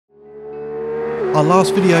Our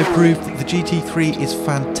last video proved that the GT3 is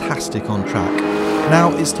fantastic on track.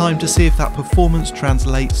 Now it's time to see if that performance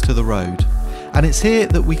translates to the road. And it's here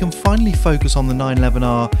that we can finally focus on the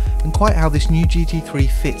 911R and quite how this new GT3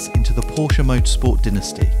 fits into the Porsche motorsport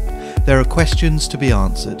dynasty. There are questions to be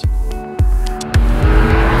answered.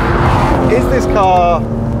 Is this car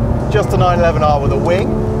just a 911R with a wing?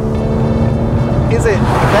 Is it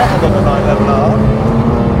better than a 911R?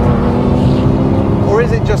 Or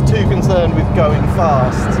is it just too concerned with going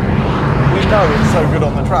fast? We know it's so good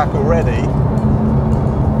on the track already,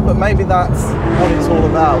 but maybe that's what it's all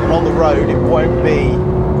about, and on the road it won't be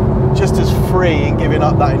just as free in giving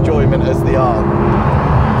up that enjoyment as the R.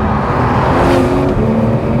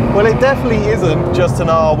 Well, it definitely isn't just an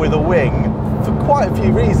R with a wing, for quite a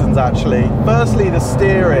few reasons actually. Firstly, the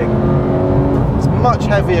steering is much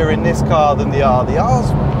heavier in this car than the R. The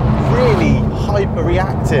R's really hyper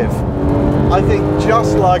reactive. I think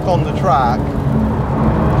just like on the track,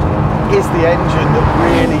 it's the engine that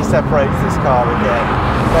really separates this car again.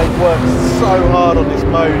 They've worked so hard on this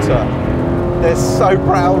motor, they're so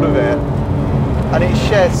proud of it, and it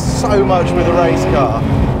shares so much with a race car,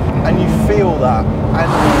 and you feel that.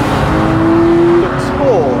 And the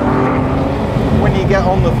torque, when you get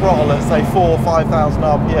on the throttle at say 4,000 or 5,000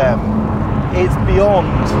 RPM, it's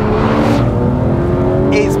beyond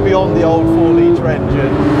the old 4-litre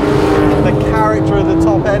engine. The character of the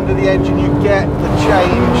top end of the engine, you get the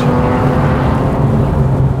change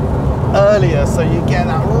earlier, so you get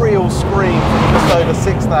that real scream from just over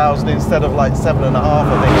 6,000 instead of like 7.5,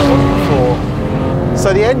 I think it was before.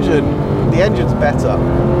 So the engine's better.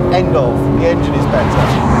 End of. The engine is better.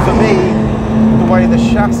 For me, the way the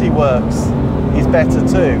chassis works is better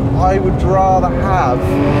too. I would rather have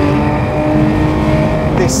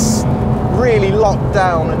this really locked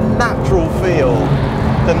down and natural feel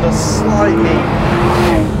than the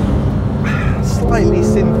slightly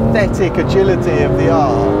synthetic agility of the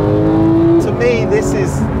R. To me, this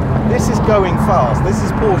is going fast. This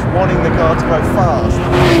is Porsche wanting the car to go fast.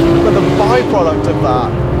 But the byproduct of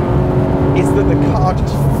that is that the car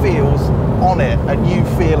just feels on it, and you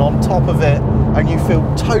feel on top of it, and you feel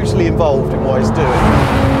totally involved in what it's doing.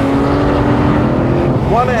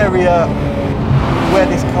 One area where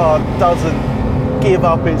this car doesn't give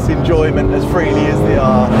up its enjoyment as freely as the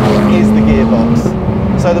R is the gearbox.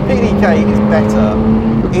 So the PDK is better,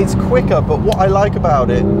 it's quicker, but what I like about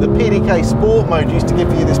it, the PDK Sport mode used to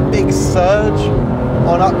give you this big surge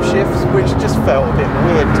on upshifts, which just felt a bit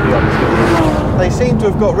weird, to be honest with you. They seem to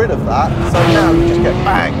have got rid of that, so now you just get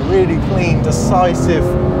bang, really clean, decisive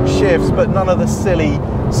shifts, but none of the silly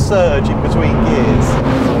surge in between gears.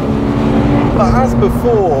 But as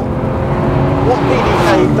before, what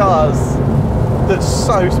PDK does that's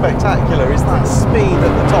so spectacular is that speed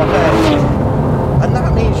at the top end. And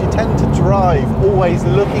that means you tend to drive always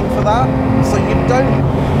looking for that, so you don't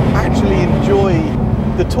actually enjoy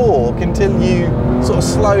the torque until you sort of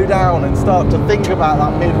slow down and start to think about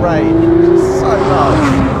that mid-range, which is so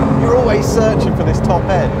nice. You're always searching for this top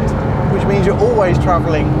end, which means you're always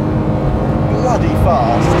travelling bloody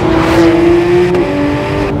fast.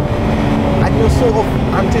 And you're sort of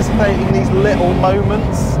anticipating these little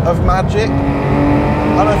moments of magic.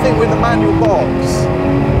 And I think with the manual box,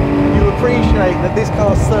 you appreciate that this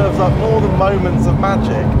car serves up more than moments of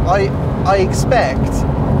magic. I expect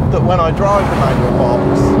that when I drive the manual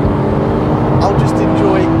box, I'll just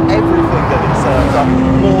enjoy everything that it serves up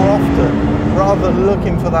more often, rather than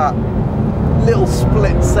looking for that little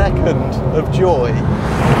split second of joy.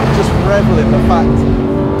 Just revel in the fact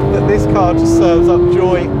that this car just serves up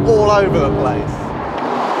joy all over the place.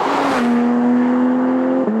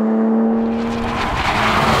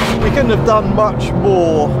 We couldn't have done much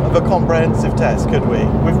more of a comprehensive test, could we?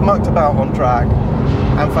 We've mucked about on track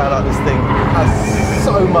and found out this thing has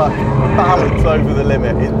so much balance over the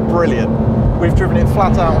limit. It's brilliant. We've driven it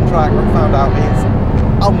flat out on track and found out it's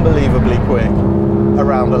unbelievably quick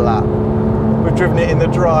around a lap. We've driven it in the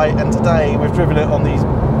dry, and today we've driven it on these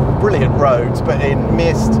brilliant roads, but in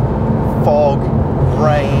mist, fog,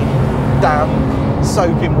 rain, damp,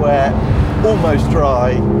 soaking wet, almost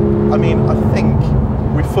dry. I mean, I think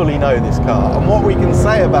we fully know this car, and what we can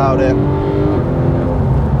say about it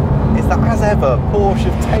is that, as ever, Porsche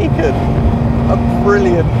have taken a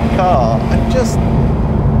brilliant car and just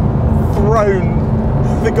thrown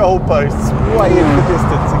the goalposts way in the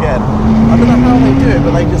distance again. I don't know how they do it,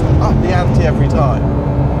 but they just up the ante every time.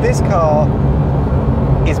 This car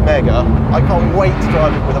is mega. I can't wait to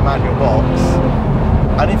drive it with a manual box.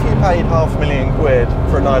 And if you paid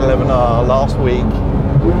 £500,000 for a 911R last week,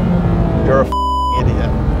 you're a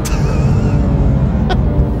idiot.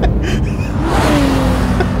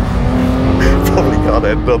 Probably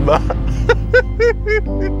front end on that.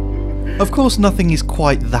 Of course, nothing is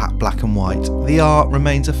quite that black and white. The R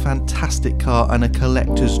remains a fantastic car and a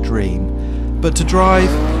collector's dream. But to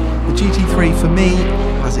drive, the GT3 for me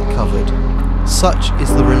has it covered. Such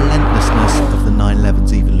is the relentlessness of the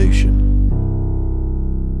 911's evolution.